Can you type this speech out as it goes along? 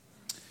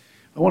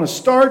I want to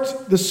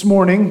start this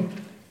morning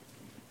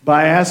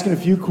by asking a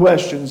few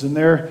questions, and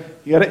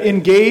you got to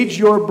engage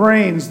your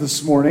brains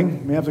this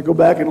morning. You may have to go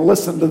back and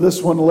listen to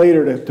this one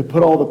later to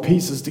put all the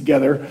pieces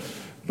together,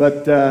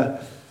 but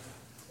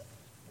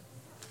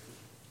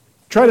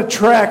try to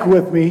track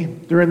with me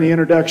during the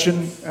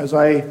introduction as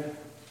I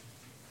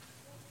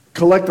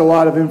collect a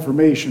lot of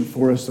information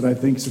for us that I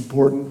think is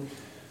important.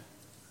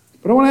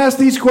 But I want to ask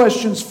these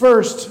questions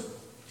first.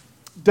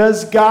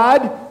 Does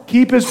God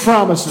keep His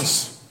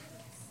promises?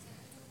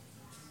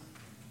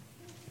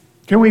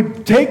 Can we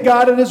take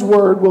God at His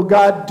word? Will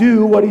God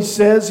do what He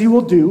says He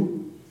will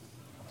do?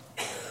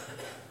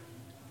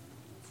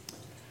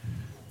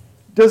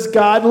 Does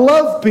God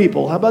love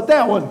people? How about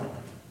that one?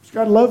 Does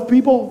God love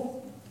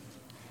people?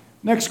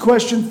 Next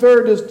question,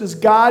 third, does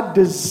God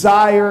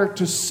desire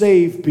to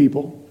save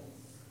people?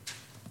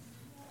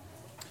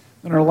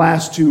 And our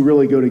last two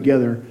really go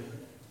together.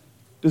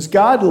 Does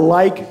God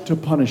like to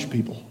punish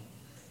people?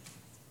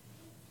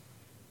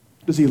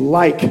 Does He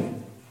like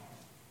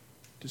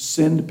to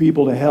send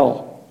people to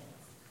hell,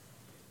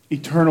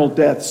 eternal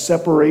death,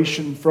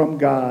 separation from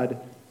God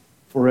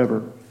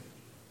forever?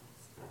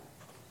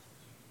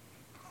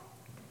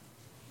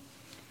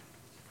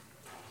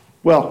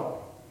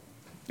 Well,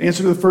 the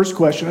answer to the first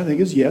question, I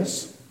think, is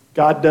yes.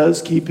 God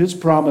does keep His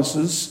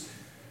promises.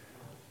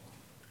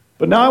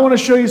 But now I want to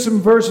show you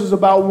some verses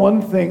about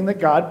one thing that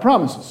God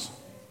promises.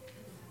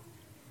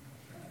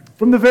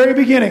 From the very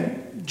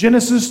beginning,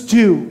 Genesis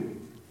 2,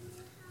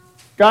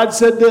 God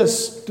said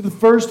this to the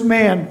first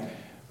man,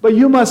 "But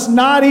you must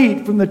not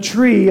eat from the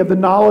tree of the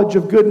knowledge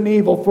of good and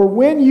evil, for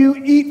when you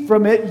eat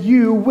from it,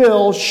 you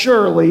will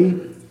surely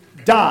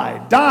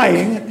die."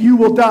 Dying, you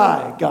will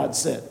die, God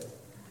said.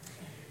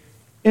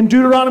 In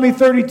Deuteronomy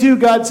 32,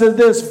 God said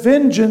this,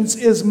 "Vengeance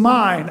is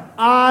mine,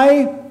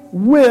 I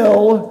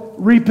will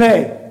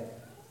repay."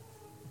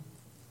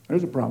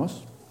 There's a promise.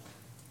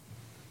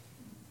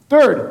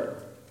 Third,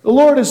 the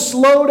Lord is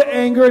slow to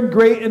anger and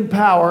great in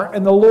power,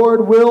 and the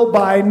Lord will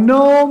by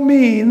no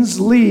means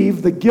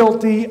leave the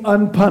guilty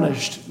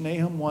unpunished.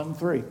 Nahum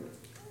 1:3.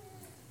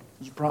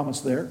 There's a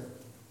promise there.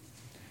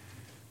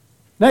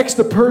 Next,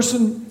 the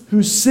person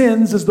who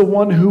sins is the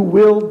one who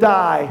will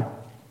die.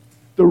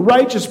 The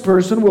righteous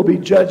person will be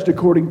judged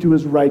according to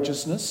his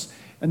righteousness,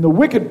 and the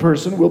wicked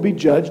person will be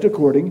judged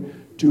according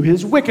to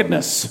his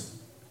wickedness.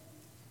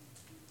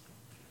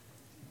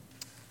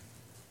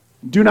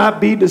 Do not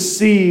be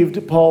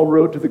deceived, Paul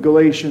wrote to the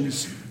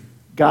Galatians.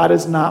 God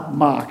is not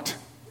mocked.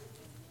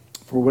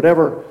 For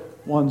whatever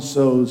one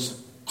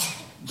sows,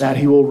 that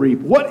he will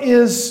reap.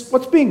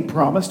 What's being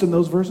promised in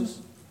those verses?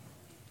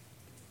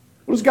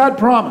 What does God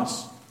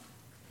promise?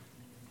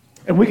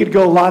 And we could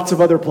go lots of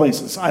other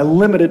places. I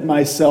limited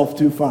myself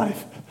to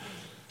 5.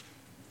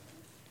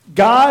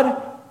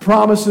 God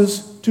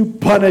promises to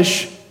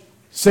punish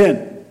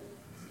sin.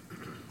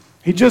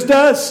 He just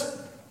does.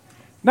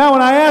 Now,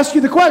 when I ask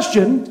you the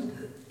question,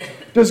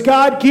 does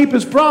God keep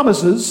His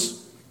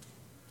promises?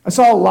 I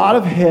saw a lot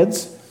of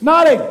heads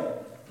nodding.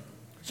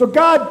 So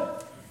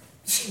God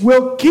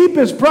will keep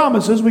His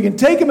promises. We can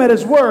take Him at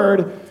His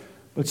word,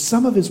 but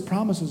some of His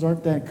promises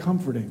aren't that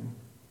comforting.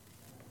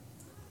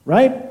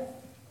 Right?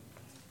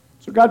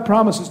 So God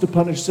promises to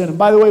punish sin. And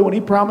by the way, when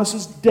He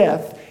promises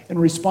death in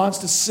response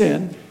to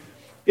sin,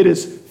 it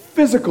is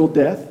physical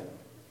death,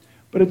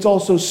 but it's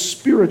also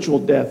spiritual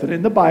death. And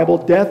in the Bible,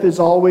 death is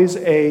always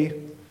a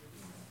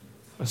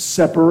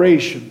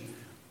separation.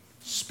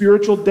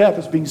 Spiritual death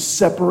is being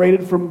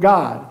separated from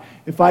God.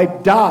 If I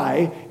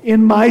die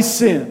in my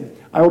sin,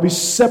 I will be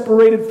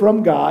separated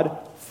from God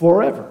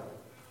forever.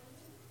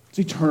 It's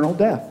eternal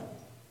death.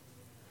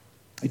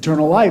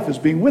 Eternal life is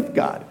being with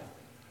God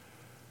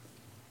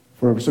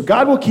forever. So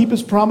God will keep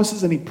His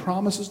promises, and He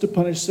promises to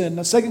punish sin.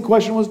 The second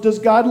question was, does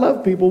God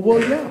love people?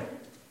 Well, yeah.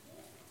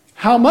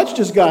 How much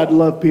does God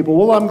love people?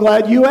 Well, I'm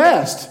glad you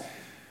asked.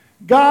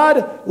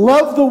 God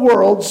loved the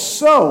world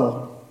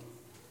so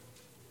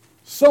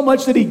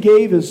much that He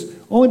gave His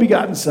only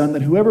begotten Son,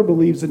 that whoever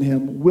believes in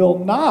Him will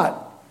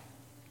not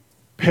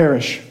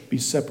perish, be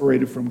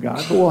separated from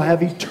God, but will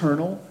have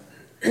eternal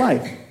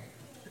life.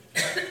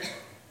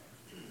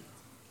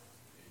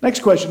 Next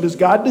question, does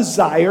God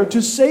desire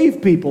to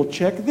save people?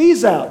 Check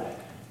these out.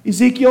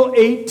 Ezekiel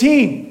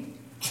 18.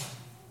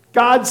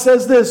 God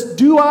says this,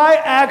 "Do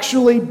I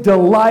actually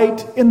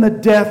delight in the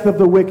death of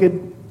the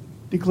wicked,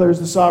 declares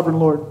the sovereign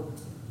Lord?"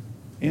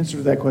 The answer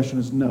to that question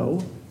is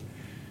no.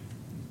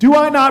 "Do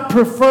I not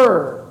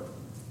prefer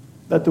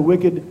that the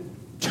wicked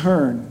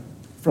turn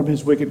from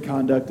his wicked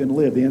conduct and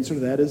live?" The answer to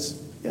that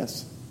is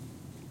yes.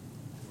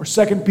 Or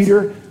 2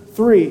 Peter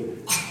 3.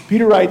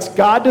 Peter writes,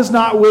 "God does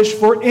not wish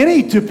for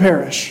any to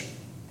perish,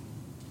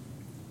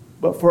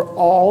 but for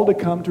all to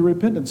come to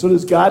repentance." So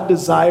does God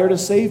desire to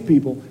save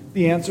people?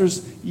 The answer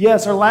is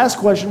yes. Our last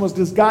question was,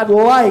 does God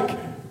like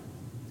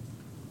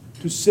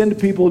to send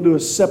people into a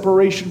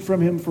separation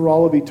from Him for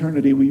all of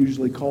eternity? We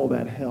usually call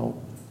that hell.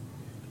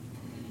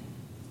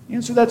 The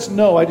answer to that's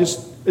no.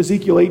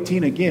 Ezekiel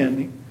 18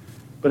 again,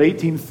 but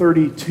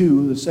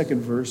 18:32, the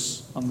second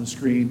verse on the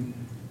screen.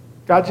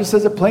 God just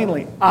says it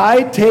plainly.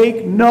 I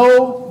take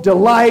no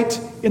delight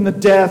in the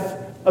death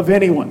of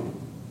anyone,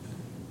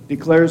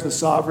 declares the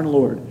sovereign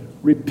Lord.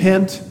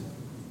 Repent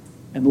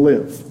and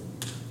live.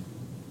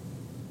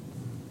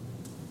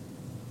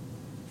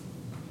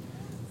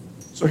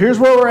 So here's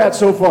where we're at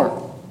so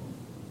far.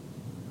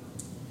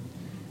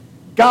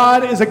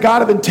 God is a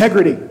God of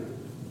integrity.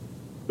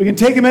 We can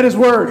take him at his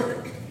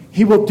word.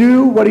 He will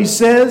do what he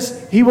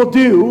says he will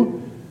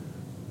do.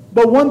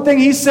 But one thing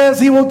he says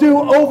he will do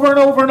over and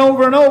over and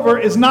over and over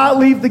is not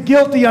leave the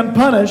guilty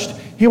unpunished.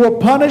 He will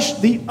punish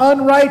the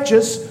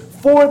unrighteous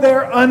for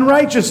their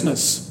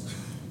unrighteousness.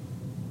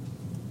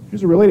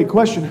 Here's a related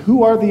question.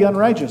 Who are the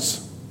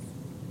unrighteous?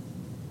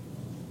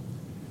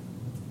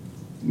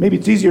 Maybe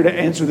it's easier to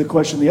answer the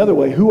question the other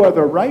way. Who are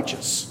the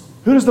righteous?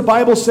 Who does the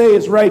Bible say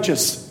is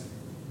righteous?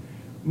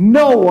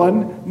 No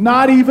one,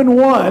 not even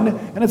one.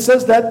 And it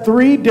says that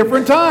 3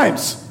 different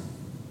times.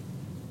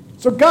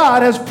 So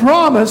God has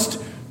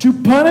promised to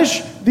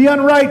punish the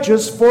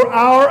unrighteous for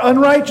our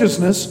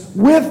unrighteousness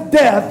with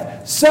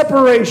death,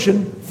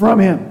 separation from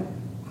him.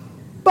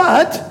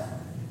 But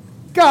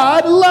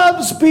God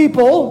loves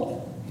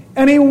people,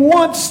 and he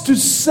wants to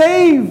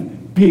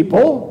save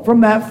people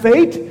from that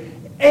fate,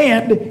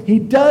 and he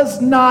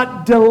does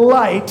not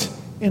delight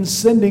in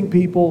sending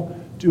people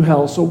to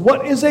hell. So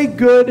what is a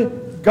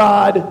good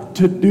God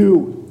to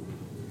do?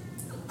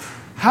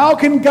 How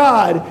can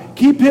God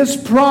keep his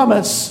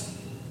promise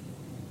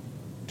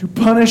to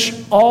punish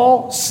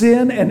all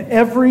sin and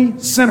every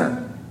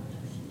sinner,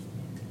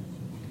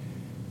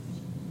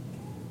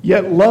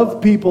 yet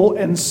love people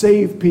and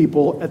save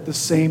people at the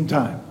same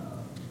time?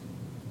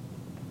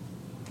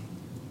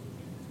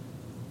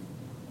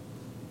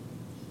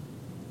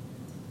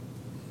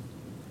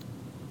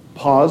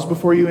 Pause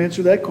before you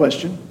answer that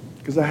question,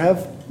 because I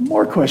have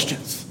more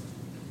questions.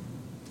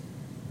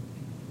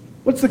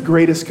 What's the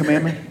greatest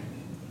commandment?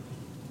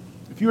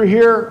 If you were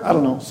here, I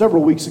don't know,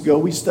 several weeks ago,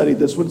 we studied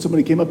this when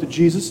somebody came up to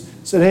Jesus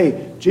and said,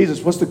 hey,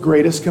 Jesus, what's the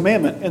greatest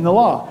commandment in the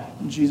law?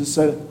 And Jesus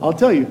said, I'll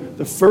tell you,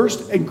 the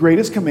first and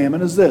greatest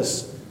commandment is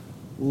this: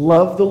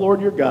 love the Lord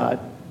your God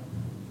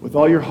with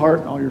all your heart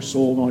and all your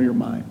soul and all your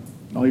mind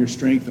and all your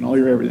strength and all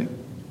your everything.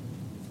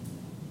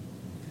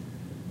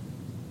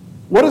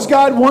 What does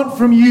God want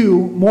from you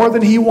more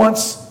than he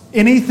wants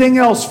anything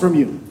else from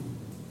you?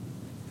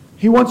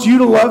 He wants you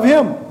to love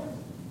him.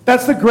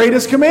 That's the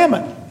greatest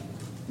commandment.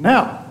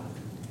 Now,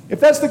 if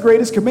that's the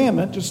greatest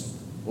commandment, just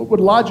what would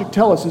logic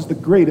tell us is the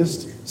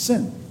greatest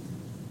sin?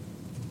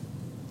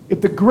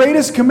 If the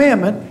greatest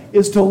commandment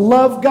is to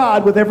love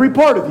God with every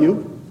part of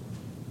you,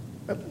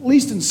 at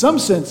least in some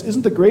sense,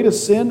 isn't the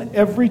greatest sin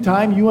every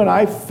time you and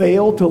I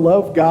fail to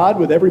love God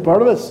with every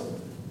part of us?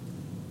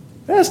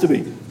 It has to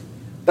be.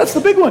 That's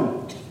the big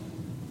one.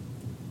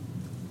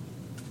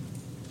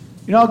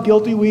 You know how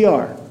guilty we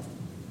are.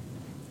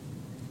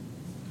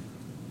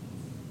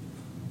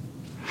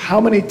 How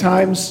many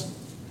times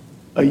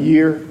a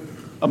year,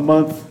 a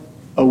month,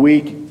 a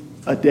week,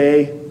 a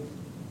day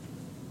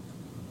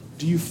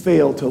do you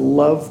fail to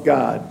love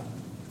God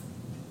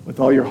with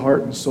all your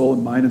heart and soul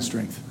and mind and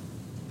strength?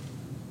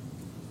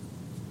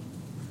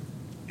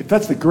 If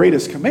that's the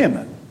greatest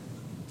commandment,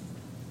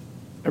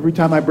 every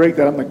time I break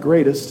that, I'm the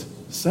greatest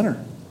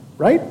sinner,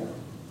 right?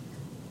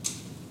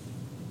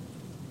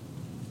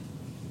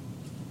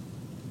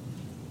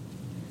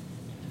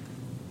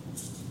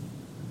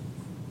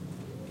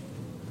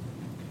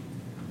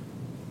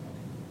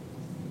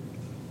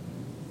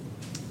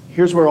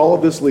 Here's where all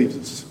of this leaves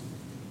us.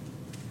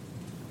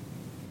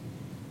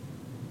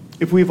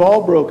 If we've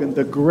all broken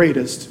the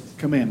greatest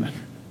commandment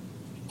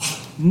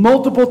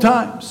multiple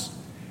times,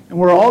 and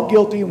we're all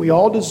guilty and we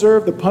all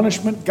deserve the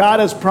punishment God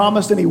has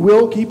promised, and he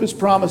will keep his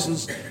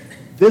promises,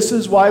 this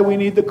is why we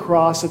need the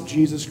cross of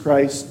Jesus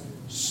Christ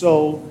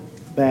so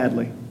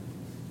badly.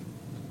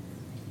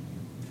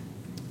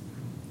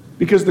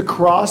 Because the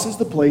cross is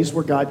the place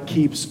where God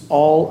keeps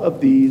all of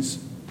these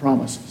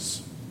promises.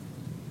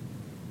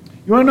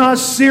 You want to know how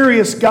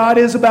serious God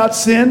is about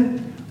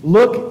sin?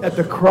 Look at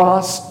the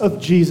cross of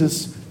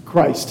Jesus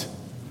Christ.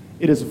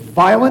 It is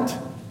violent.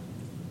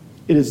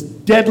 It is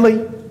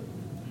deadly.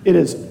 It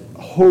is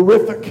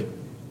horrific.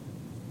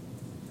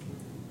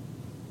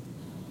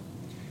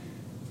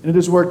 And it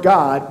is where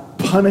God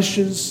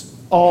punishes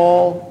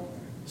all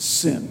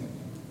sin.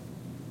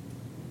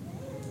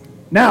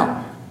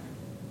 Now,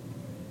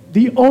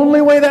 the only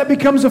way that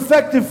becomes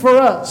effective for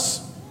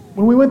us,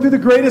 when we went through the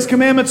greatest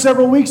commandment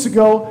several weeks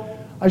ago,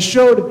 I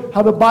showed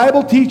how the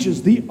Bible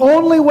teaches the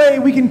only way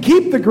we can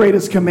keep the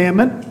greatest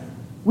commandment,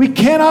 we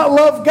cannot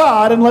love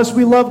God unless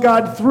we love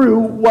God through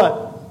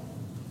what?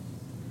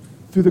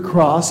 Through the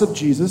cross of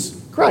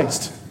Jesus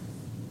Christ.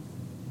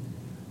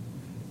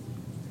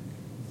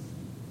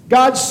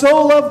 God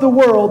so loved the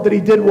world that he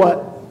did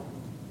what?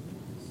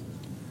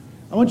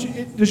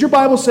 Does your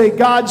Bible say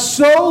God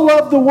so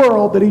loved the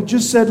world that he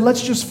just said,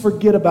 let's just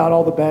forget about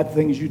all the bad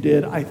things you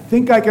did? I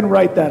think I can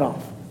write that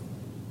off.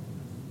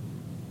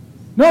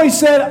 No, he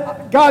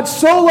said, God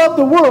so loved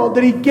the world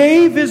that he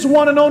gave his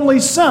one and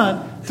only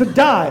Son, to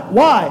die.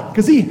 Why?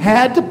 Because he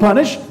had to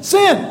punish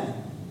sin.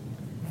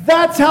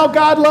 That's how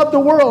God loved the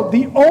world.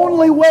 The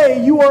only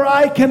way you or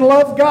I can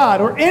love God,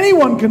 or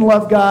anyone can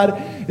love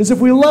God, is if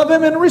we love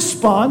him in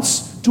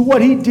response to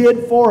what he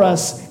did for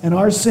us and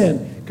our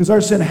sin. Because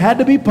our sin had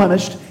to be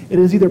punished. It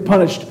is either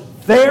punished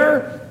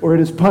there or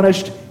it is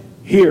punished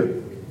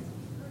here.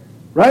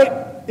 Right?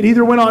 It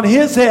either went on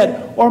his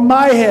head or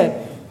my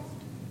head.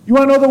 You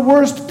want to know the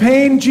worst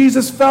pain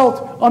Jesus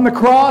felt on the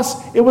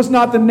cross? It was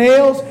not the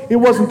nails. It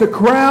wasn't the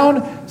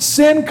crown.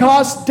 Sin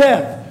cost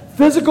death.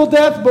 Physical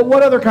death, but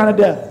what other kind of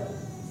death?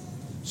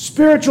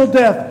 Spiritual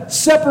death.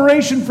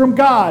 Separation from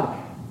God.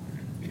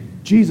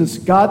 Jesus,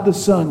 God the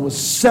Son, was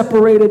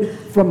separated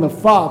from the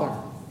Father.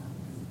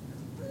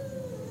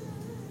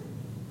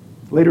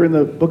 Later in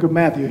the book of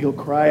Matthew, he'll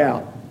cry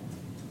out,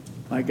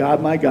 my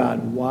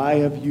God, why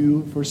have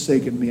you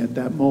forsaken me?" At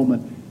that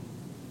moment,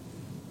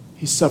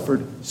 he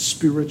suffered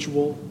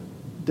spiritual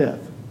death.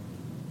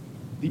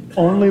 The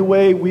only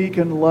way we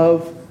can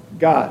love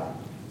God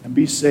and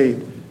be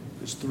saved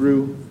is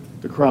through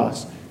the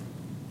cross.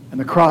 And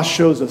the cross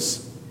shows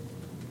us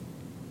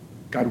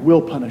God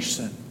will punish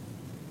sin.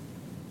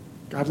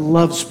 God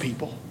loves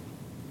people.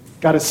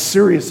 God is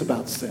serious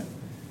about sin.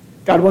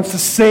 God wants to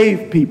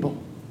save people.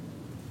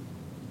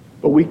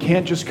 But we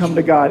can't just come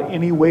to God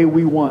any way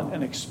we want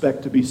and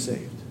expect to be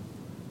saved.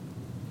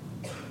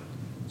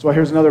 So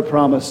here's another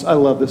promise. I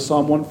love this.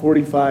 Psalm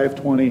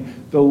 145:20.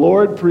 The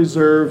Lord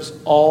preserves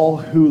all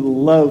who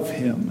love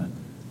him,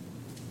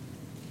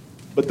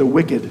 but the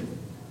wicked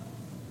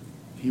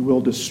he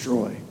will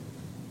destroy.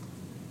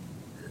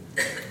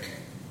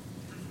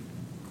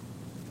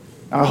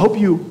 Now, I hope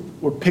you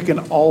were picking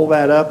all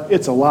that up.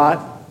 It's a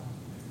lot.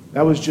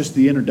 That was just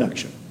the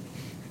introduction.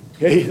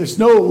 Okay, there's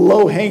no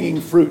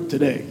low-hanging fruit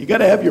today. You got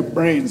to have your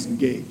brains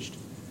engaged.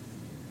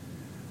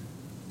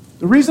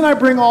 The reason I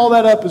bring all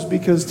that up is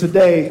because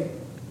today,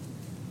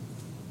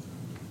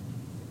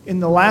 in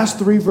the last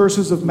 3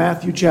 verses of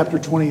Matthew chapter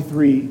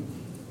 23,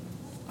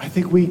 I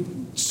think we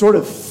sort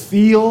of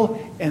feel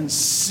and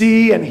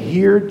see and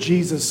hear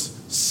Jesus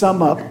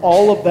sum up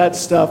all of that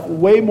stuff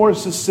way more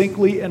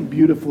succinctly and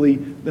beautifully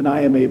than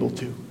I am able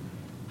to.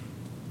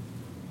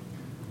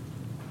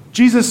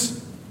 Jesus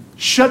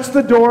shuts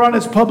the door on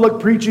his public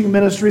preaching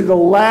ministry. The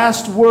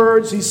last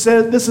words he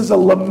said, this is a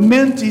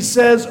lament, he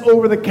says,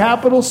 over the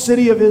capital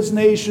city of his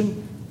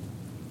nation,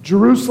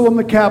 Jerusalem,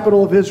 the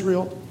capital of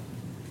Israel.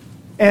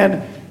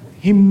 And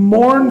he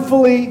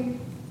mournfully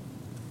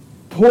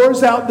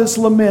pours out this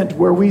lament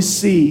where we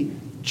see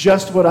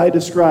just what I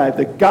described,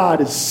 that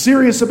God is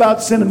serious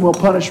about sin and will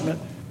punish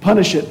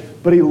it,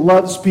 but he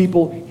loves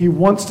people. He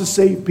wants to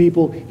save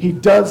people. He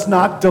does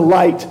not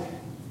delight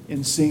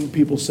in seeing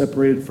people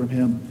separated from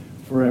him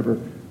forever.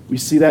 We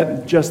see that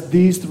in just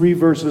these 3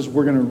 verses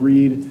we're going to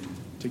read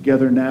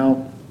together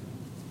now.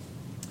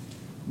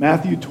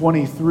 Matthew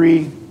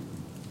 23.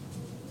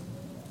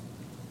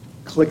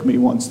 Click me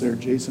once there,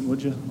 Jason,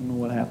 would you? I don't know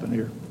what happened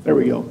here. There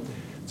we go.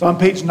 It's on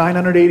page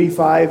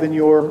 985 in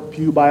your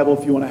Pew Bible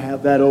if you want to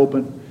have that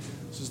open.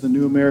 This is the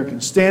New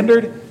American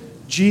Standard.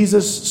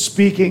 Jesus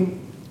speaking,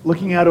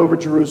 looking out over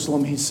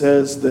Jerusalem, he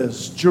says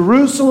this,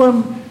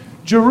 "Jerusalem,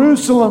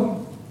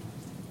 Jerusalem,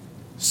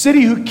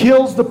 city who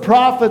kills the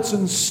prophets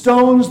and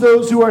stones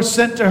those who are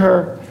sent to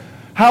her.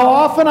 How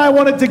often I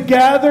wanted to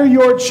gather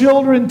your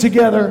children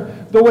together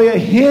the way a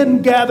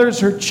hen gathers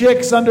her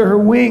chicks under her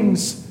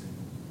wings,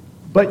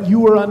 but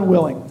you were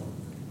unwilling.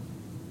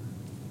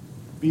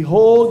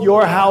 Behold,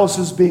 your house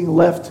is being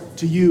left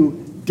to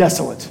you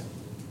desolate.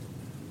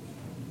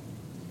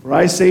 For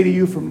I say to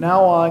you, from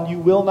now on you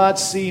will not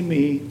see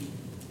me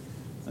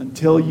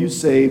until you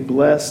say,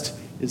 blessed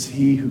is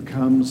he who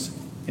comes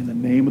in the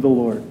name of the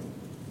Lord."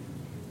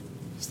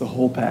 It's the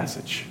whole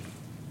passage.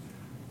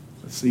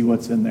 Let's see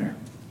what's in there.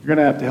 You're going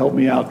to have to help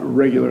me out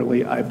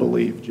regularly, I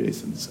believe,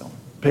 Jason, so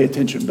pay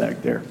attention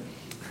back there.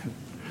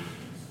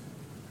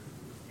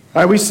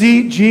 All right, we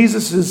see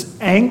Jesus'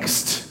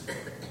 angst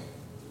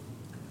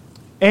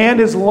and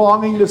his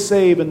longing to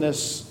save in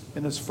this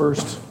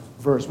first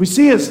verse. We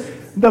see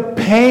the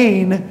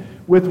pain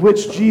with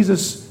which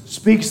Jesus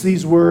speaks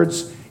these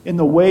words in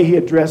the way he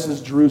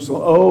addresses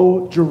Jerusalem.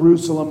 Oh,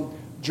 Jerusalem,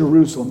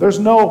 Jerusalem. There's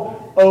no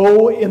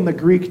 "oh" in the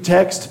Greek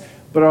text,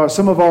 but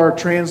some of our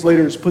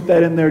translators put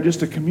that in there just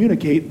to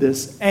communicate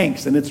this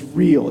angst, and it's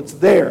real. It's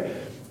there.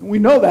 And we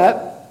know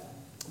that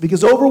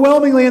because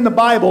overwhelmingly in the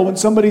Bible, when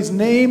somebody's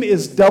name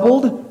is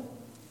doubled,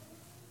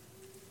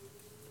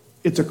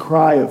 it's a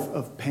cry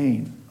of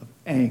pain, of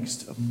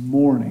angst, of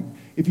mourning.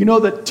 If you know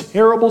the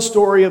terrible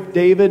story of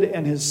David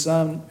and his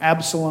son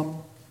Absalom,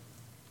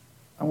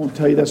 I won't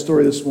tell you that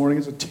story this morning.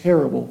 It's a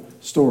terrible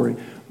story.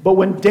 But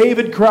when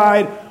David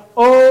cried,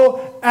 "Oh,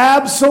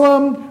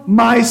 Absalom,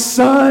 my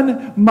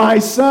son, my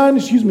son."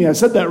 Excuse me, I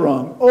said that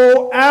wrong.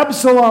 "Oh,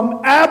 Absalom,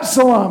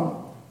 Absalom,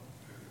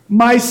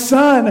 my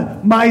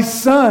son, my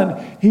son."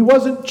 He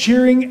wasn't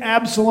cheering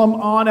Absalom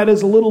on at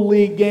his little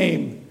league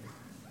game.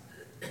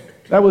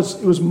 It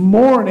was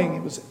mourning.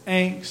 It was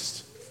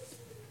angst.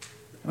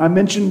 And I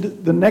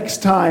mentioned the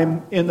next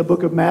time in the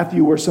book of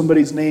Matthew where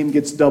somebody's name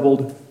gets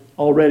doubled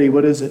already.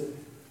 What is it?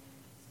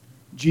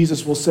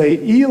 Jesus will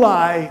say,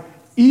 Eli,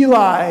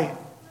 Eli,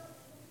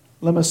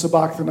 lema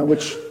sabachthani,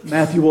 which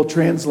Matthew will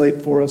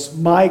translate for us.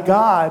 My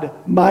God,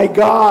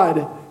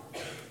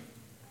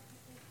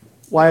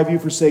 why have you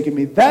forsaken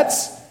me?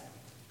 That's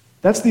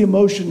the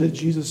emotion that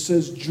Jesus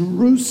says,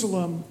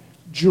 Jerusalem,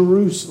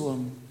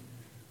 Jerusalem,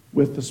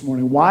 with this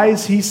morning. Why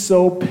is he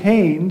so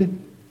pained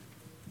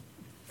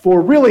for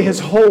really his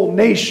whole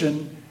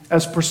nation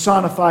as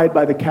personified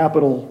by the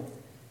capital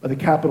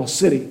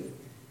city?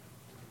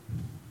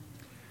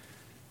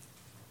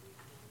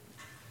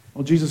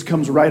 Well, Jesus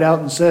comes right out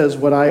and says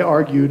what I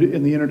argued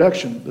in the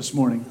introduction this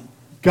morning.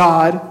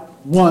 God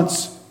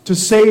wants to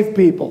save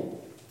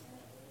people.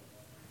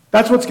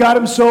 That's what's got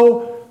him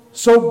so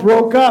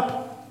broke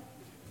up.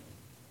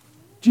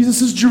 Jesus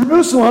says,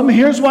 Jerusalem,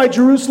 here's why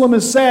Jerusalem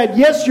is sad.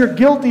 Yes, you're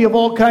guilty of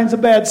all kinds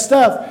of bad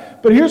stuff,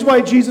 but here's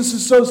why Jesus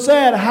is so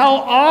sad. How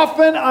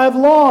often I've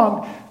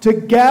longed to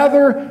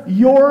gather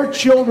your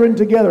children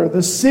together,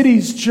 the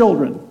city's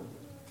children,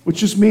 which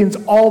just means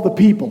all the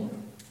people.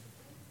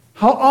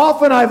 How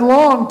often I've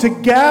longed to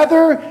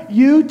gather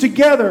you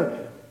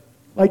together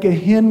like a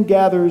hen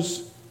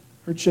gathers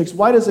her chicks.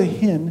 Why does a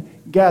hen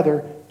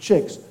gather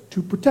chicks?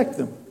 To protect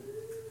them.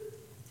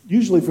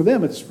 Usually for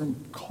them it's from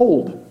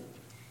cold.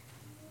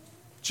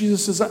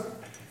 Jesus says,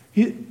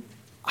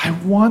 I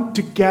want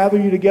to gather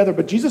you together,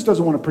 but Jesus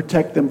doesn't want to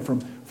protect them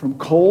from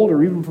cold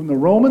or even from the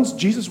Romans.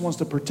 Jesus wants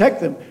to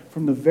protect them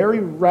from the very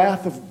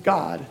wrath of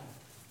God.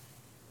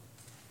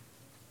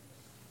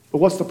 But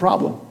what's the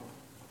problem?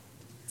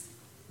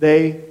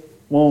 They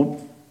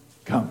won't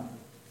come.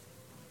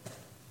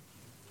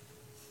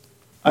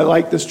 I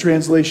like this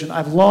translation.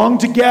 I've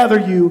longed to gather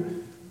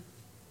you,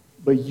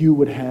 but you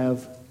would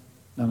have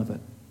none of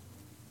it.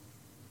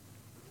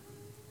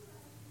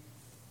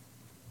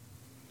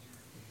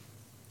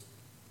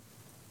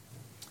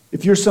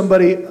 If you're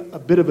somebody, a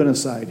bit of an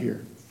aside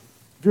here,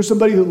 if you're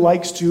somebody who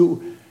likes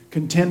to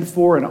contend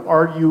for and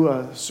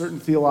argue certain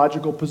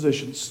theological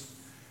positions,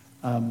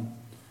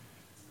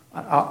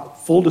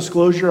 full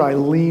disclosure, I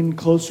lean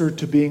closer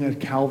to being a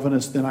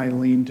Calvinist than I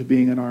lean to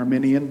being an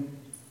Arminian,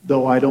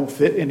 though I don't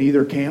fit in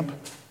either camp,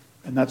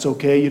 and that's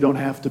okay. You don't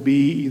have to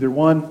be either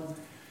one.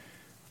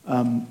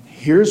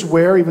 Here's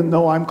where, even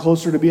though I'm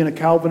closer to being a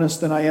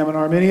Calvinist than I am an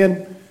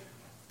Arminian,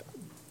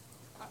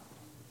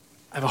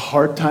 I have a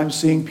hard time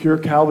seeing pure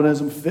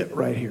Calvinism fit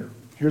right here.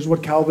 Here's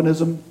what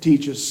Calvinism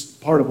teaches,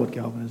 part of what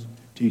Calvinism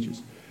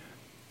teaches.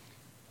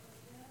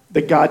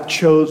 That God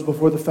chose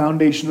before the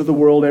foundation of the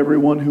world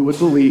everyone who would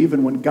believe,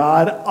 and when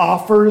God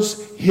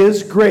offers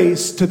his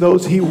grace to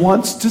those he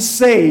wants to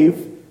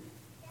save,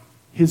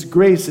 his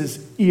grace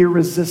is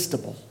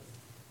irresistible.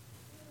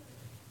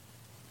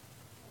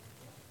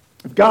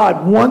 If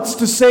God wants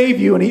to save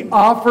you and he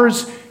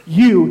offers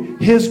you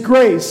his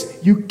grace,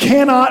 you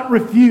cannot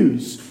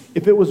refuse.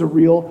 If it was a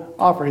real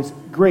offer, his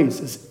grace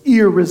is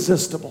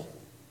irresistible.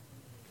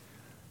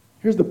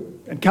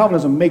 And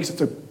Calvinism makes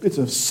it's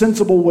a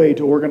sensible way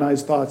to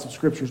organize thoughts of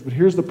scriptures, but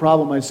here's the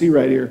problem I see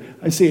right here.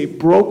 I see a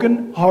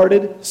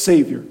broken-hearted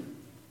Savior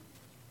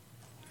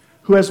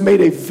who has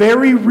made a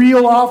very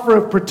real offer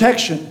of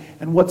protection,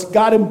 and what's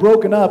got him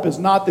broken up is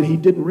not that he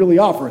didn't really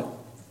offer it.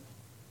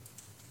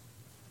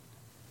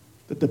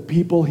 That the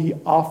people he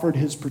offered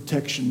his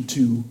protection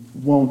to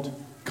won't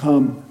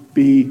come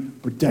be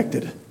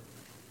protected.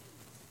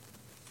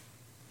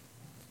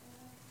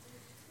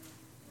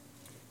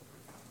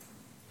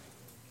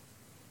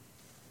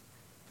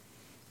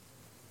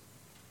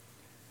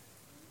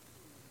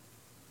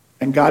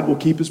 And God will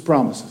keep his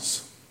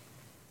promises.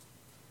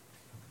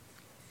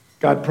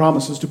 God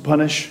promises to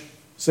punish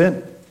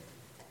sin.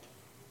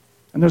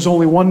 And there's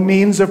only one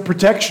means of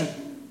protection.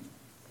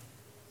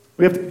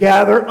 We have to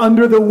gather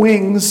under the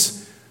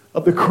wings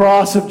of the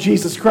cross of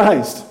Jesus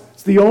Christ.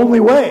 It's the only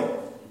way.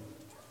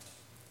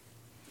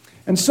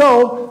 And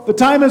so, the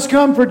time has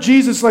come for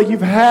Jesus, like,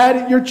 you've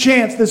had your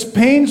chance. This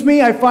pains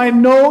me. I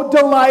find no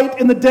delight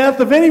in the death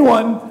of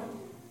anyone.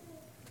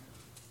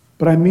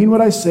 But I mean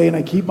what I say, and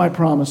I keep my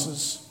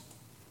promises.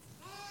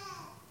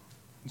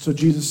 And so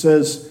Jesus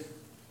says,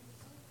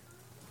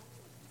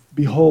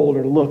 behold,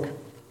 or look,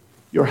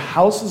 your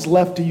house is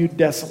left to you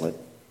desolate.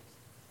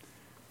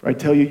 For I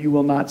tell you, you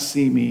will not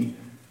see me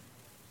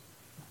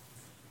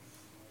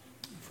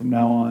from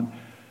now on.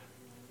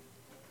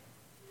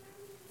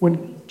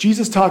 When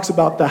Jesus talks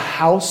about the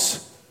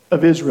house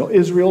of Israel,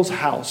 Israel's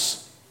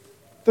house,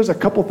 there's a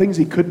couple things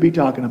he could be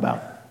talking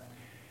about.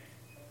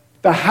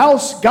 The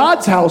house,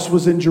 God's house,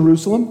 was in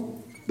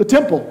Jerusalem, the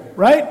temple,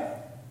 right?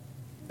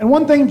 And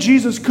one thing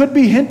Jesus could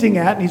be hinting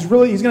at, and he's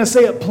going to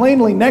say it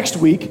plainly next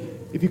week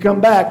if you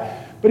come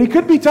back, but he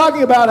could be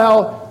talking about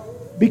how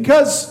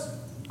because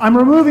I'm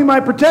removing my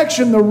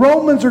protection, the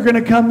Romans are going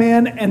to come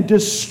in and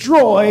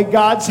destroy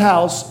God's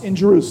house in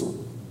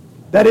Jerusalem.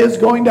 That is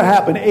going to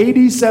happen.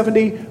 AD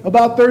 70,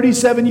 about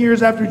 37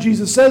 years after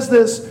Jesus says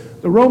this,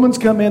 the Romans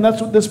come in.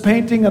 That's what this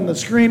painting on the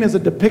screen is a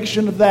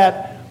depiction of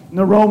that. And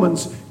the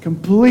Romans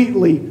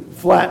completely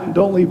flattened,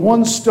 don't leave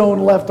one stone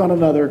left on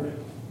another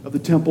of the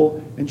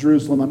temple in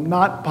Jerusalem. I'm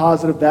not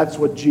positive that's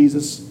what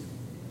Jesus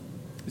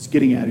is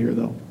getting at here,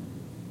 though.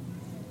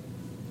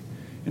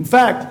 In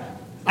fact,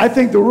 I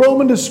think the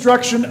Roman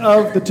destruction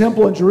of the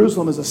temple in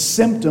Jerusalem is a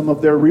symptom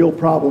of their real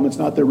problem. It's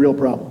not their real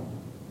problem.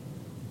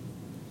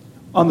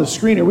 On the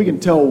screen here, we can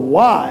tell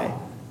why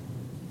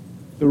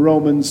the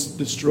Romans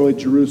destroyed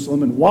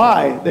Jerusalem and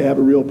why they have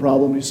a real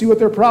problem. You see what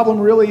their problem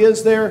really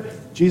is there?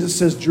 Jesus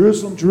says,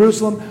 Jerusalem,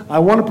 Jerusalem, I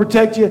want to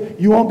protect you.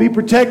 You won't be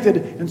protected.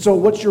 And so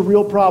what's your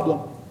real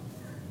problem?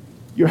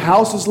 Your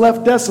house is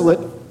left desolate,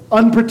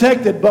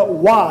 unprotected, but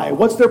why?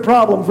 What's their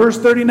problem? Verse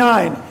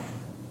 39,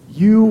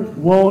 you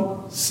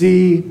won't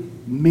see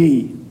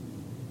me.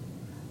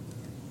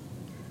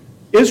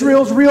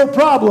 Israel's real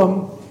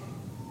problem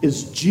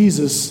is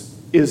Jesus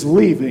is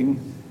leaving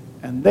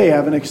and they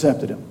haven't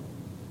accepted him.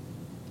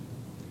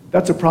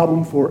 That's a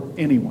problem for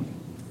anyone.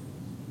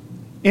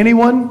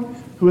 Anyone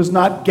who is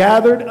not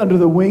gathered under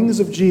the wings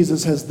of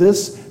Jesus has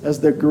this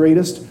as their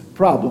greatest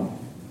problem.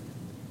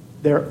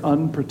 They're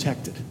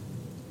unprotected.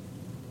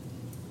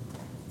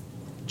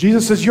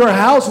 Jesus says, your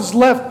house is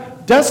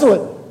left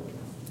desolate,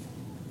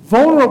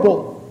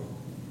 vulnerable.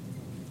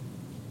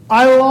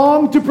 I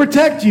long to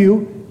protect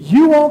you.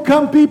 You won't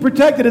come be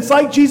protected. It's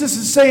like Jesus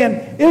is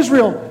saying,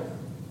 Israel,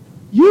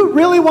 you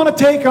really want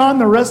to take on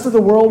the rest of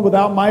the world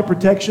without my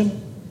protection?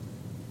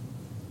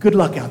 Good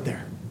luck out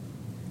there.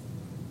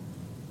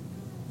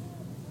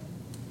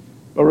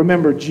 But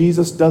remember,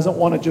 Jesus doesn't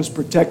want to just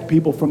protect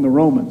people from the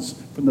Romans,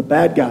 from the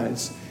bad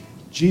guys.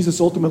 Jesus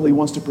ultimately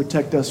wants to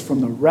protect us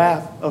from the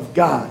wrath of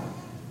God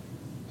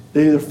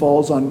that either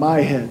falls on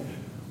my head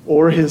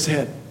or his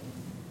head.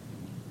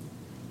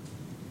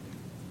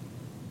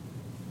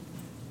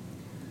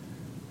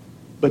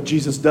 But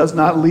Jesus does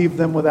not leave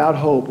them without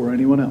hope or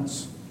anyone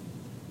else.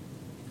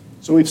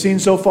 So we've seen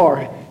so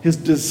far his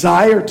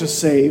desire to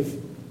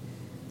save,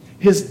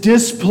 his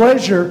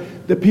displeasure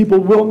that people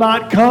will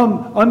not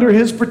come under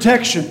his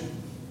protection,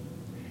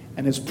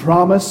 and his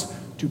promise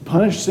to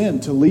punish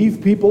sin, to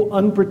leave people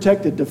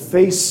unprotected, to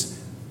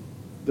face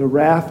the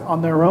wrath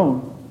on their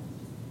own.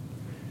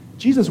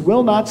 Jesus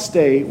will not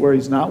stay where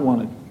he's not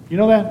wanted. You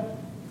know that?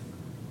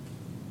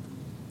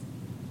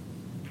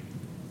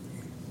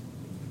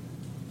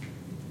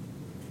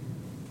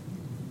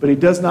 But he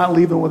does not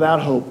leave them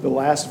without hope. The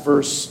last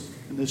verse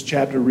in this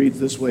chapter reads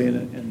this way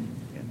in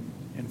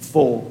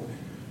full.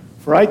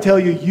 For I tell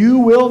you, you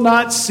will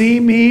not see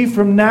me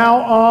from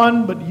now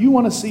on, but you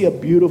want to see a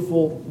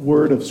beautiful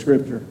word of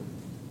Scripture.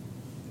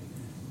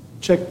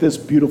 Check this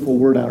beautiful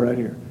word out right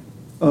here.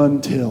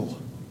 Until.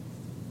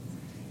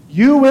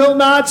 You will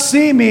not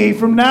see me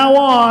from now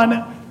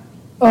on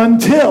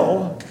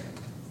until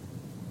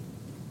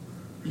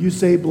you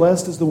say,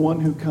 blessed is the one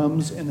who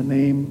comes in the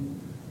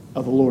name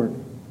of the Lord.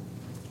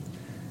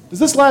 Does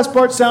this last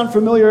part sound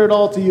familiar at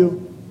all to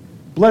you?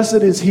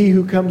 Blessed is he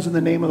who comes in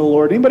the name of the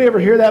Lord. Anybody ever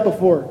hear that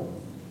before?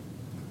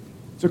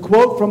 It's a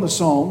quote from the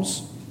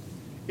Psalms.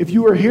 If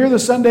you were here the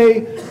Sunday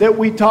that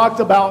we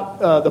talked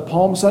about the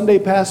Palm Sunday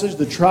passage,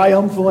 the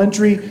triumphal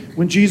entry,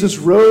 when Jesus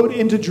rode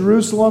into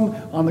Jerusalem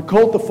on the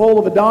colt, the foal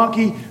of a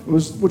donkey,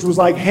 which was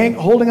like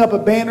holding up a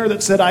banner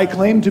that said, I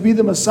claim to be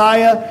the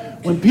Messiah.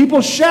 When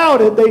people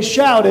shouted, they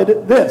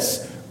shouted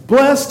this,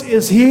 blessed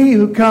is he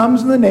who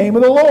comes in the name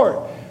of the Lord.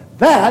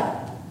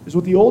 That is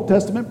what the Old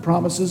Testament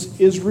promises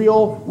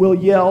Israel will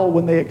yell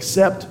when they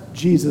accept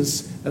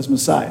Jesus as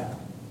Messiah.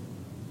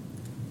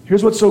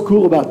 Here's what's so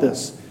cool about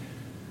this.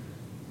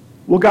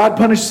 Will God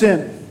punish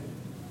sin?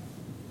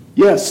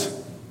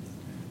 Yes.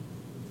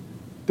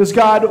 Does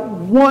God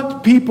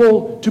want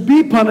people to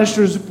be punished,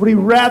 or would he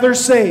rather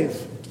save?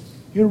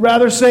 He'd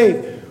rather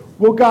save.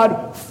 Will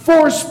God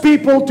force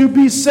people to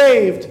be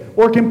saved,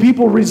 or can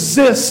people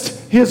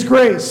resist his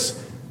grace?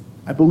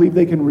 I believe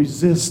they can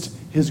resist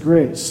his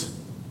grace.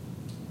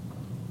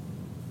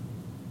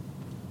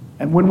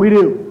 And when we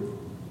do,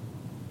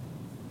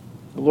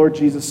 the Lord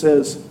Jesus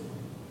says,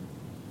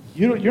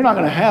 you're not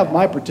going to have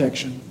my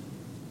protection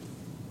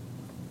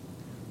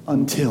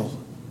until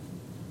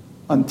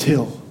and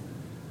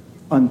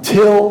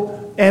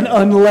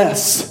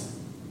unless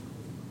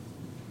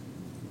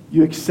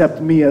you accept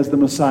me as the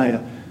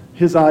Messiah.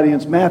 His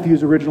audience,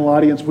 Matthew's original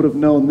audience, would have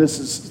known this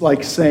is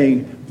like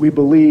saying, we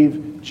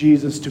believe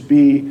Jesus to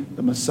be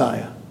the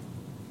Messiah.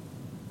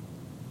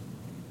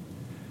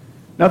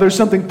 Now there's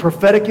something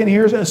prophetic in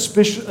here,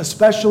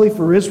 especially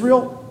for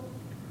Israel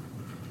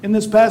in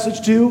this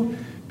passage too,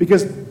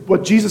 because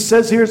what Jesus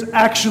says here is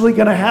actually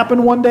going to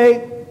happen one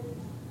day.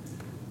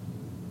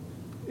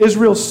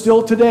 Israel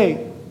still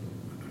today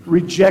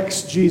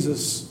rejects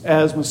Jesus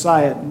as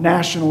Messiah,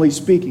 nationally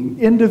speaking.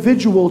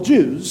 Individual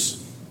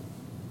Jews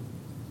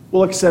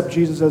will accept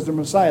Jesus as their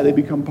Messiah. They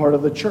become part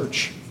of the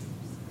church.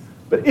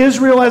 But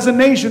Israel as a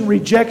nation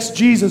rejects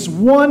Jesus.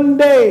 One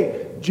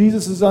day,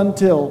 Jesus'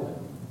 until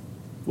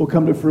will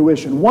come to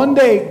fruition. One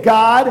day,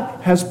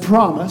 God has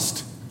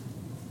promised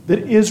that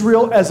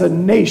Israel as a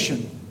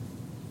nation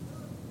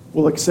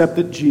will accept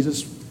that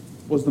Jesus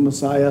was the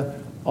Messiah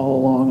all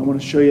along. I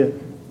want to show you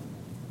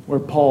where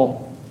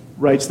Paul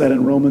writes that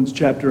in Romans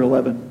chapter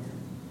 11.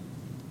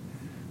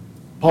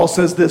 Paul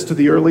says this to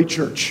the early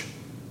church.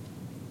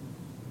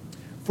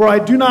 For I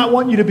do not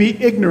want you to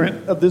be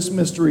ignorant of this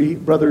mystery,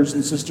 brothers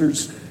and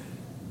sisters.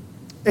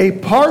 A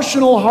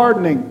partial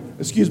hardening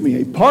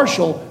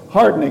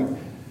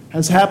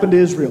has happened to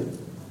Israel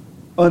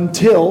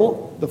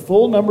until the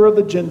full number of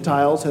the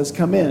Gentiles has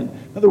come in.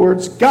 In other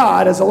words,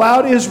 God has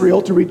allowed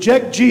Israel to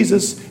reject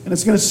Jesus, and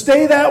it's going to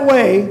stay that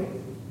way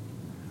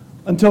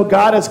until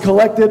God has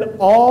collected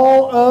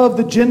all of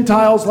the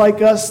Gentiles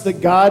like us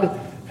that God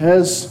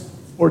has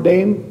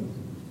ordained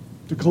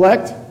to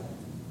collect.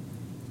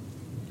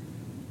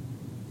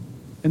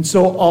 And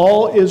so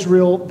all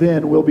Israel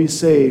then will be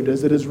saved.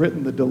 As it is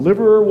written, the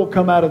deliverer will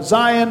come out of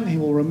Zion. He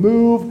will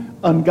remove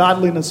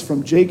ungodliness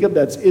from Jacob.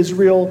 That's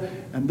Israel.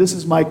 And this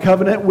is my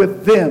covenant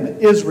with them,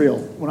 Israel,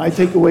 when I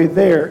take away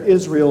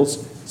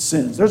Israel's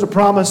sins. There's a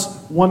promise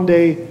one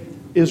day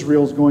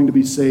Israel's going to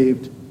be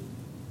saved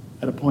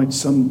at a point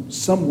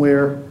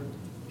somewhere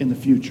in the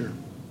future.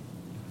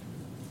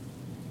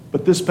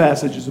 But this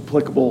passage is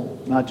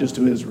applicable not just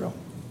to Israel.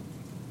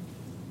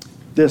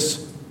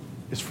 This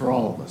is for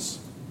all of us.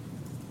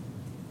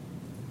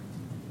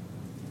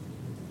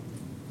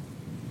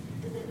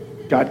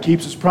 God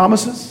keeps his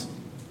promises.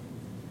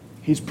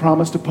 He's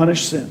promised to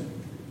punish sin.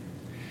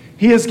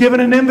 He has given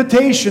an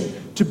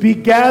invitation to be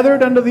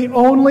gathered under the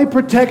only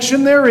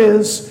protection there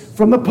is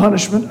from the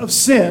punishment of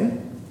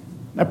sin.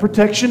 That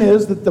protection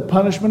is that the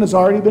punishment has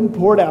already been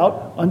poured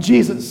out on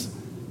Jesus.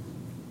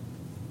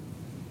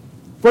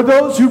 For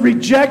those who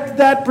reject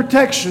that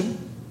protection,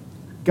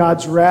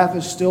 God's wrath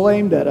is still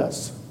aimed at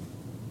us.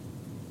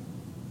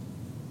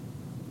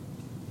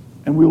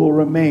 And we will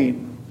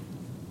remain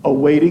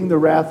awaiting the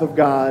wrath of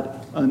God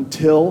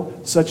until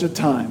such a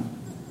time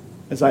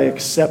as I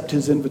accept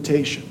his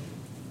invitation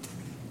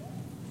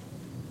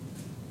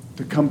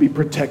to come be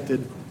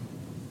protected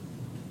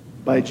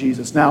by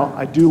Jesus. Now,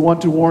 I do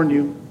want to warn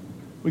you,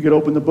 we could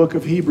open the book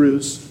of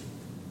Hebrews.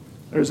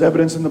 There's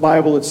evidence in the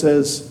Bible that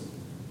says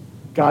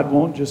God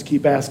won't just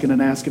keep asking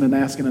and asking and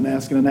asking and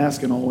asking and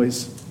asking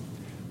always.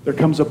 There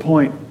comes a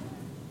point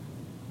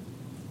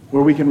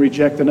where we can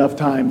reject enough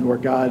times where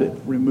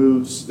God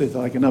removes, it's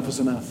like enough is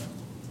enough.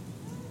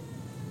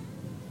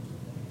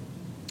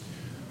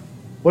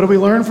 What do we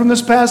learn from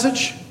this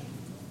passage?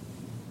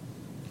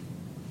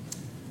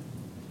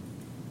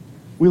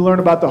 We learn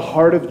about the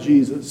heart of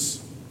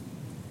Jesus.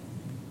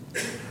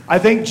 I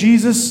think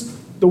Jesus,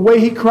 the way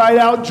he cried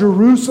out,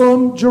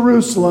 Jerusalem,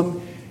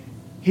 Jerusalem,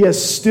 he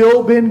has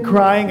still been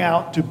crying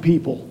out to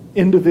people,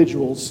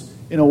 individuals,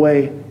 in a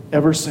way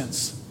ever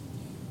since.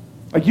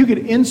 Like you could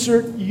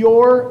insert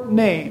your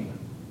name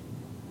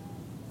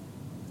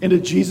into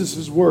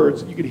Jesus'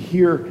 words. You could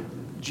hear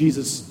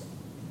Jesus,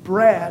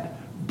 Brad,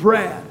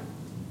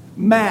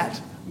 Matt,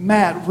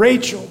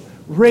 Rachel.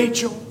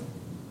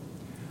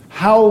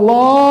 How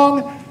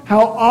long,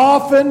 how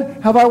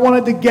often have I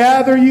wanted to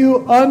gather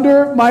you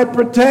under my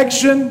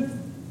protection?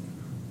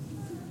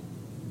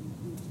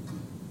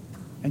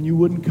 And you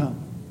wouldn't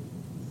come.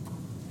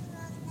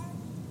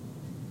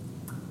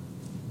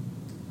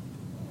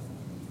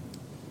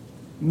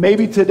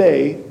 Maybe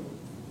today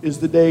is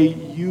the day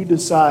you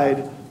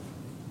decide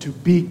to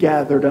be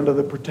gathered under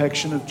the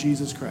protection of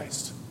Jesus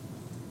Christ.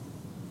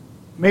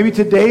 Maybe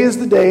today is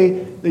the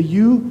day that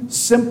you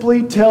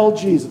simply tell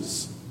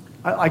Jesus,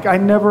 I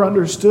never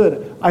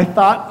understood. I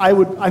thought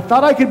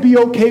I could be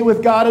okay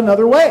with God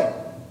another way.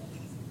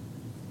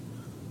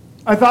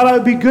 I thought I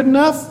would be good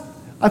enough.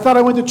 I thought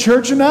I went to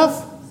church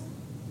enough.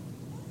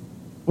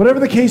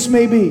 Whatever the case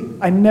may be,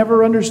 I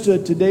never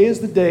understood. Today is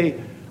the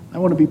day I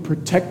want to be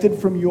protected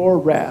from your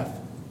wrath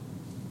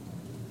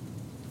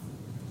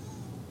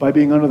by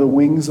being under the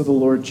wings of the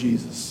Lord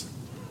Jesus.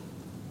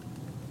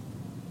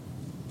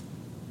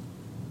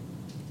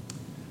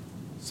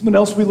 Something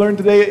else we learned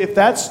today, if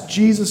that's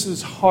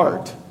Jesus'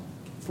 heart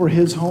for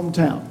his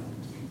hometown,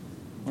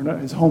 or not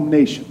his home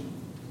nation.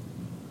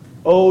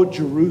 Oh,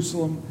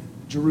 Jerusalem,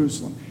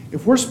 Jerusalem.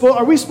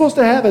 Are we supposed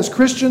to have, as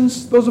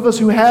Christians, those of us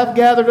who have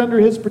gathered under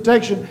his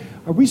protection,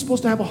 are we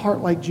supposed to have a heart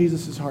like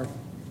Jesus' heart?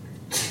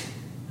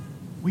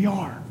 We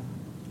are.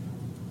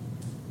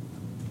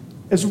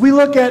 As we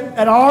look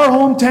at our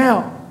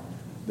hometown,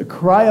 the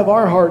cry of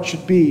our heart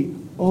should be,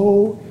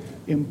 oh,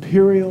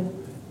 Imperial,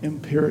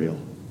 Imperial.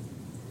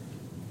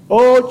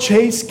 Oh,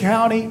 Chase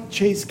County,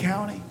 Chase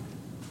County.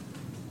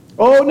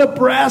 Oh,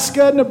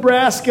 Nebraska,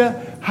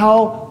 Nebraska.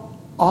 How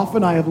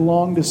often I have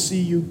longed to see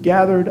you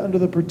gathered under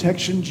the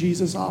protection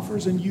Jesus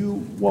offers, and you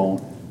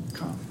won't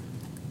come.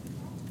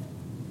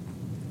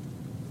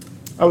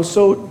 I was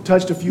so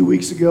touched a few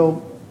weeks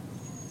ago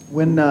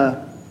when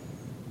the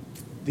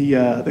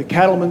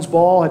Cattlemen's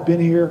Ball had been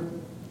here,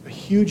 a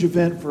huge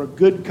event for a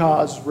good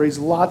cause, raised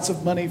lots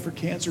of money for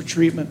cancer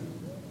treatment.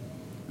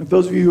 And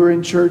those of you who are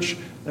in church,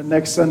 the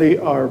next Sunday,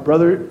 our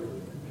brother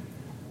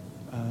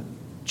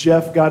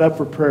Jeff got up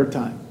for prayer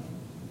time.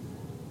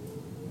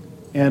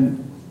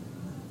 And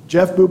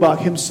Jeff Bubach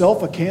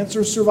himself, a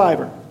cancer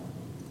survivor,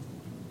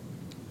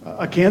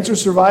 A cancer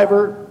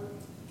survivor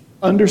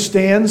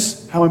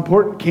understands how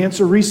important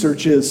cancer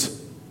research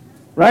is,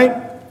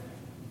 right?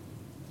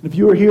 If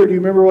you were here, do you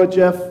remember what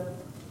Jeff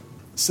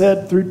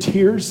said through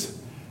tears?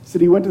 He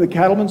said he went to the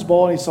Cattlemen's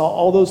Ball and he saw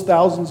all those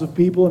thousands of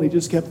people and he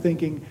just kept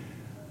thinking,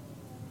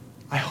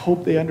 I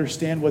hope they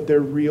understand what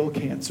their real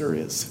cancer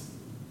is.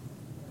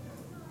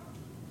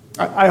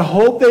 I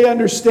hope they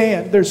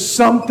understand there's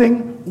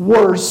something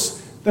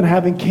worse than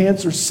having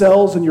cancer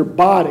cells in your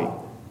body.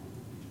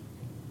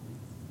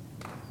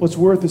 What's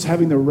worth is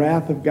having the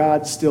wrath of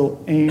God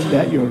still aimed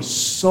at your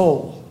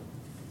soul.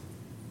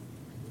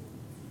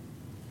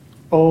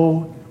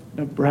 Oh,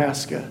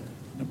 Nebraska,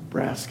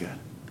 Nebraska.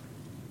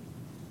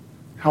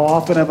 How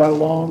often have I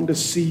longed to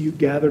see you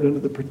gathered under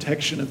the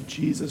protection of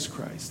Jesus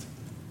Christ.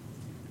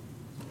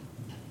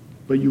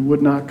 But you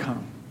would not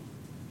come.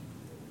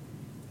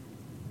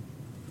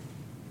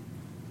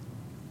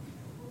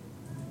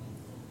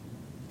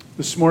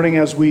 This morning,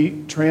 as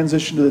we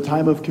transition to the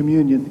time of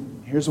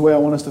communion, here's the way I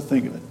want us to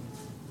think of it.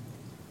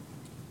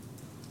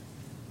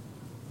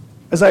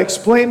 As I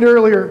explained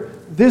earlier,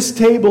 this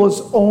table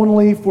is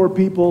only for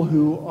people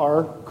who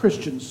are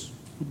Christians,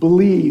 who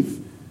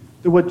believe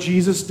that what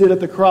Jesus did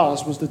at the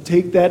cross was to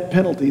take that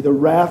penalty, the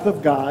wrath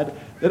of God,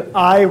 that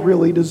I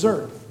really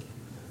deserve.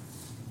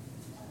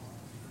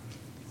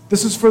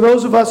 This is for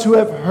those of us who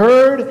have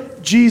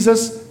heard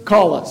Jesus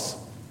call us.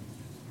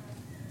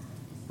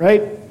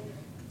 Right?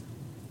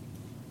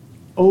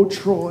 Oh,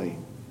 Troy,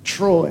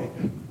 Troy.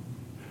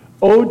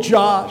 Oh,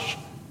 Josh,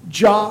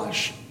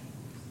 Josh.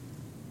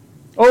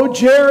 Oh,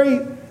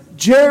 Jerry,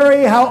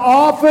 Jerry, how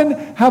often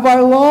have I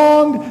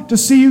longed to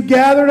see you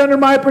gathered under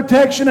my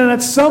protection, and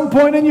at some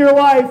point in your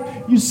life,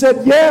 you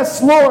said,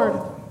 yes, Lord,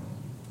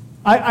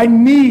 I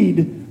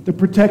need the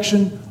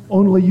protection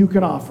only you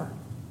can offer.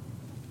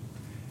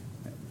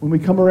 When we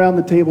come around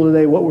the table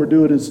today, what we're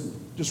doing is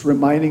just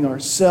reminding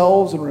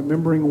ourselves and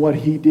remembering what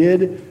He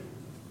did.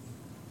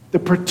 The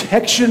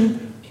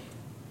protection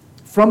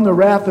from the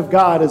wrath of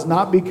God is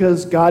not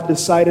because God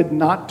decided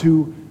not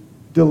to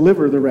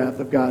deliver the wrath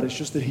of God. It's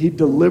just that He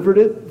delivered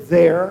it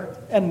there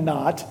and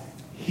not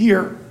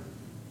here.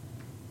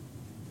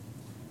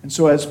 And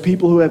so as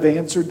people who have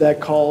answered that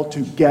call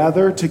to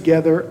gather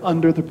together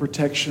under the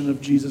protection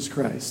of Jesus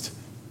Christ,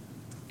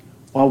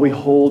 while we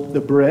hold the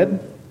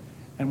bread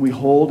and we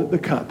hold the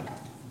cup,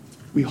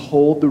 we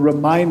hold the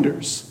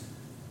reminders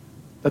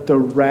that the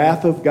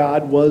wrath of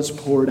God was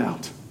poured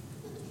out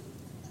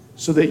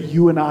so that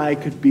you and I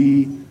could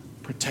be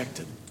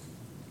protected.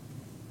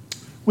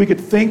 We could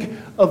think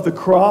of the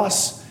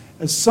cross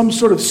as some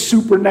sort of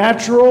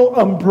supernatural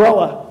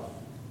umbrella.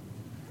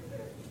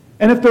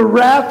 And if the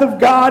wrath of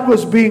God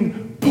was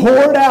being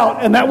poured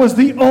out, and that was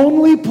the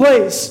only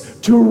place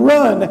to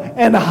run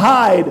and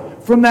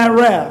hide from that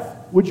wrath,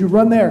 would you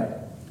run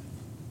there?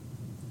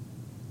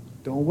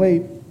 Don't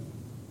wait.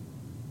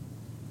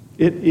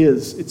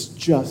 It's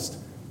just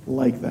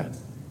like that.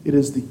 It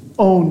is the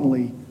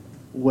only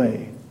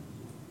way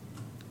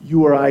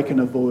you or I can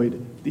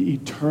avoid the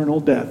eternal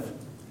death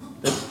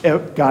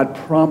that God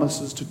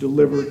promises to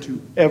deliver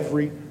to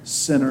every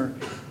sinner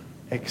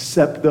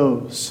except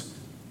those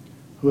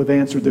who have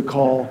answered the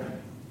call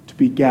to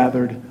be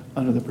gathered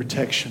under the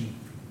protection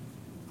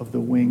of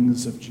the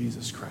wings of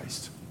Jesus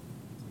Christ.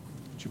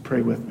 Would you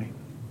pray with me?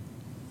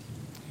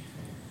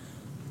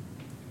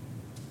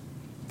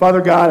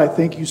 Father God, I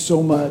thank you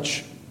so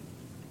much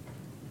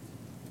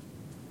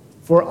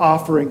for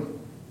offering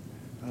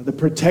the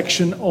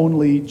protection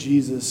only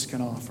Jesus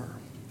can offer.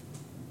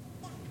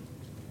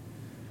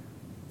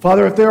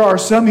 Father, if there are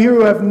some here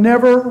who have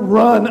never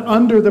run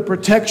under the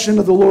protection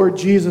of the Lord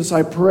Jesus,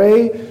 I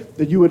pray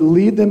that you would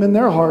lead them in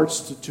their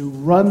hearts to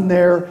run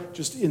there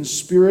just in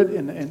spirit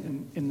and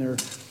in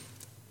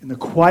the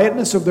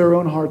quietness of their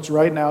own hearts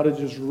right now, to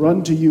just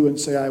run to you and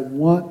say, I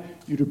want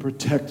you to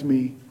protect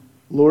me,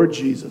 Lord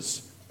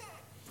Jesus,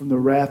 from the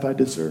wrath I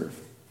deserve.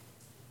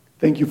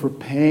 Thank you for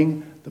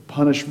paying the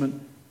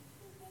punishment,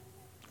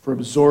 for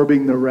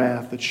absorbing the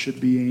wrath that should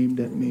be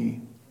aimed at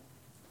me.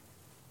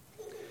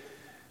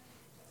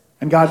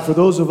 And God, for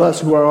those of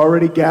us who are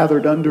already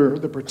gathered under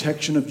the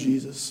protection of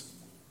Jesus,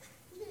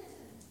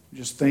 we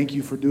just thank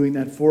you for doing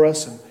that for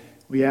us. And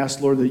we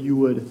ask, Lord, that you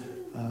would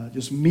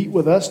just meet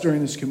with us during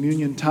this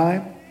communion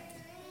time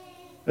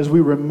as we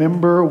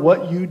remember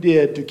what you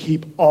did to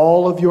keep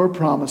all of your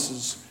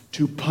promises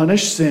to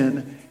punish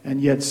sin and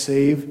yet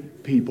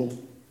save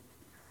people.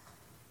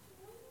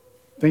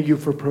 Thank you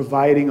for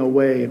providing a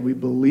way, and we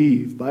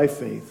believe by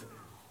faith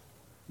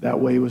that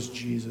way was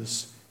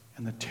Jesus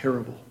and the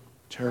terrible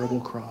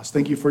cross.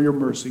 Thank you for your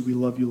mercy. We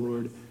love you,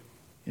 Lord.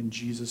 In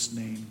Jesus'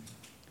 name,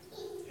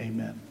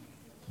 amen.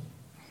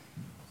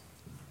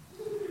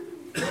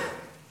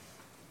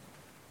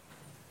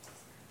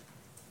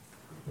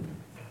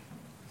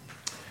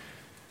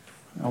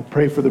 I'll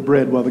pray for the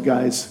bread while the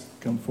guys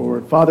come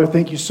forward. Father,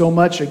 thank you so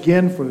much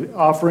again for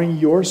offering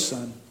your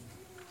Son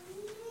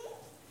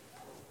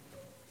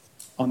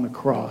on the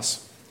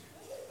cross.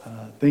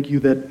 Thank you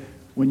that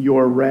when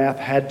your wrath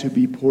had to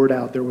be poured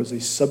out, there was a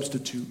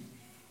substitute.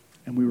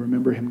 And we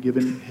remember him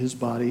giving his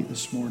body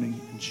this morning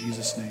in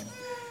Jesus' name.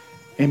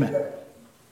 Amen.